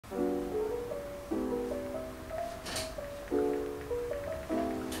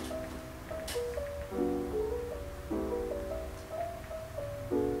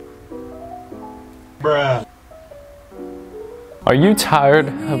Bruh. Are you tired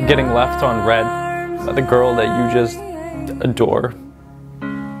of getting left on red by the girl that you just adore?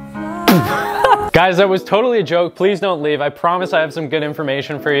 Guys, that was totally a joke. Please don't leave. I promise I have some good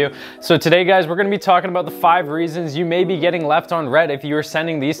information for you. So today, guys, we're gonna be talking about the 5 reasons you may be getting left on red if you are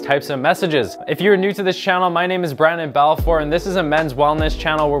sending these types of messages. If you're new to this channel, my name is Brandon Balfour, and this is a men's wellness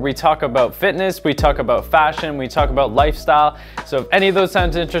channel where we talk about fitness, we talk about fashion, we talk about lifestyle. So if any of those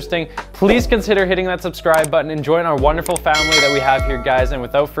sounds interesting, please consider hitting that subscribe button and join our wonderful family that we have here, guys. And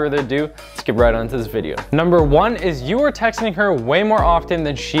without further ado, let's get right onto this video. Number 1 is you are texting her way more often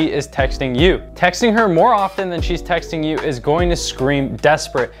than she is texting you. Texting her more often than she's texting you is going to scream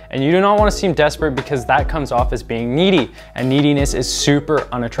desperate, and you do not want to seem desperate because that comes off as being needy, and neediness is super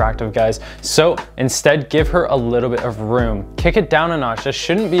unattractive, guys. So instead, give her a little bit of room. Kick it down a notch. This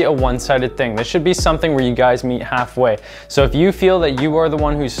shouldn't be a one-sided thing. This should be something where you guys meet halfway. So if you feel that you are the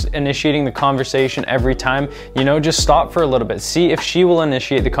one who's initiating the conversation every time, you know, just stop for a little bit. See if she will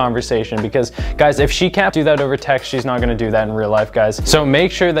initiate the conversation, because guys, if she can't do that over text, she's not going to do that in real life, guys. So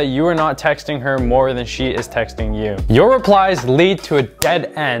make sure that you are not texting her more than she is texting you. Your replies lead to a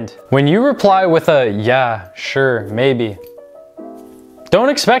dead end. When you reply with a yeah, sure, maybe, don't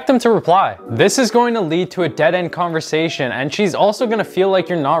expect them to reply. This is going to lead to a dead-end conversation, and she's also gonna feel like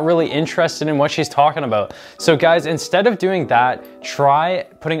you're not really interested in what she's talking about. So guys, instead of doing that, try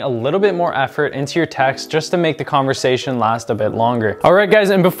putting a little bit more effort into your text just to make the conversation last a bit longer. All right, guys,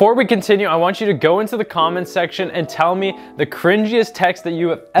 and before we continue, I want you to go into the comments section and tell me the cringiest text that you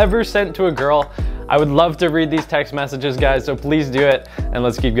have ever sent to a girl. I would love to read these text messages, guys, so please do it, and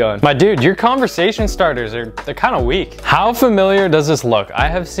let's keep going. My dude, your conversation starters they're kind of weak. How familiar does this look? I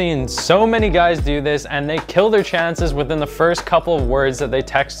have seen so many guys do this, and they kill their chances within the first couple of words that they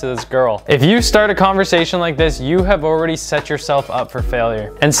text to this girl. If you start a conversation like this, you have already set yourself up for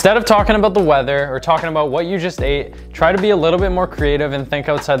failure. Instead of talking about the weather or talking about what you just ate, try to be a little bit more creative and think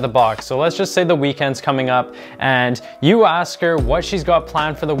outside the box. So let's just say the weekend's coming up, and you ask her what she's got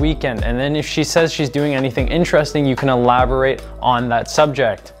planned for the weekend, and then if she says she's doing anything interesting, you can elaborate on that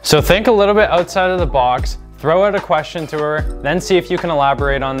subject. So think a little bit outside of the box, throw out a question to her, then see if you can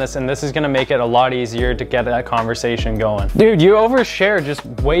elaborate on this, and this is gonna make it a lot easier to get that conversation going. Dude, you overshare just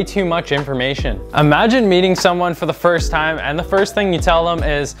way too much information. Imagine meeting someone for the first time, and the first thing you tell them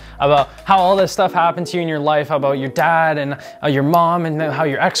is about how all this stuff happened to you in your life, about your dad and your mom, and how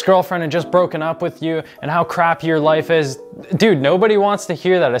your ex-girlfriend had just broken up with you, and how crappy your life is. Dude, nobody wants to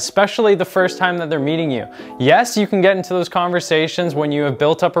hear that, especially the first time that they're meeting you. Yes, you can get into those conversations when you have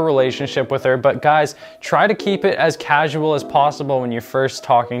built up a relationship with her, but guys, try to keep it as casual as possible when you're first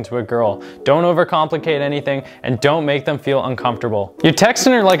talking to a girl. Don't overcomplicate anything, and don't make them feel uncomfortable. You're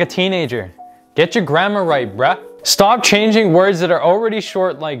texting her like a teenager. Get your grammar right, bruh. Stop changing words that are already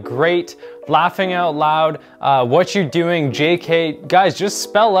short, like great, laughing out loud, what you doing, JK. Guys, just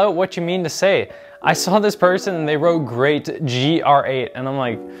spell out what you mean to say. I saw this person and they wrote great, GR8, and I'm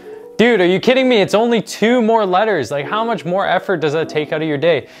like, dude, are you kidding me? It's only 2 more letters. Like, how much more effort does that take out of your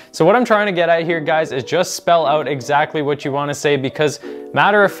day? So what I'm trying to get at here, guys, is just spell out exactly what you want to say, because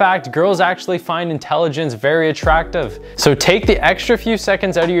matter of fact, girls actually find intelligence very attractive. So take the extra few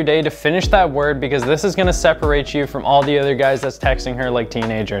seconds out of your day to finish that word, because this is gonna separate you from all the other guys that's texting her like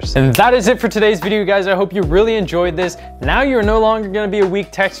teenagers. And that is it for today's video, guys. I hope you really enjoyed this. Now you're no longer gonna be a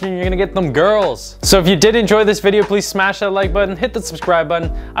weak texter, and you're gonna get them girls. So if you did enjoy this video, please smash that like button, hit the subscribe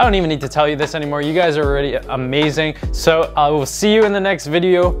button. I don't even need to tell you this anymore. You guys are already amazing. So I will see you in the next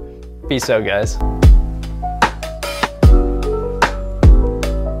video. Peace out, guys.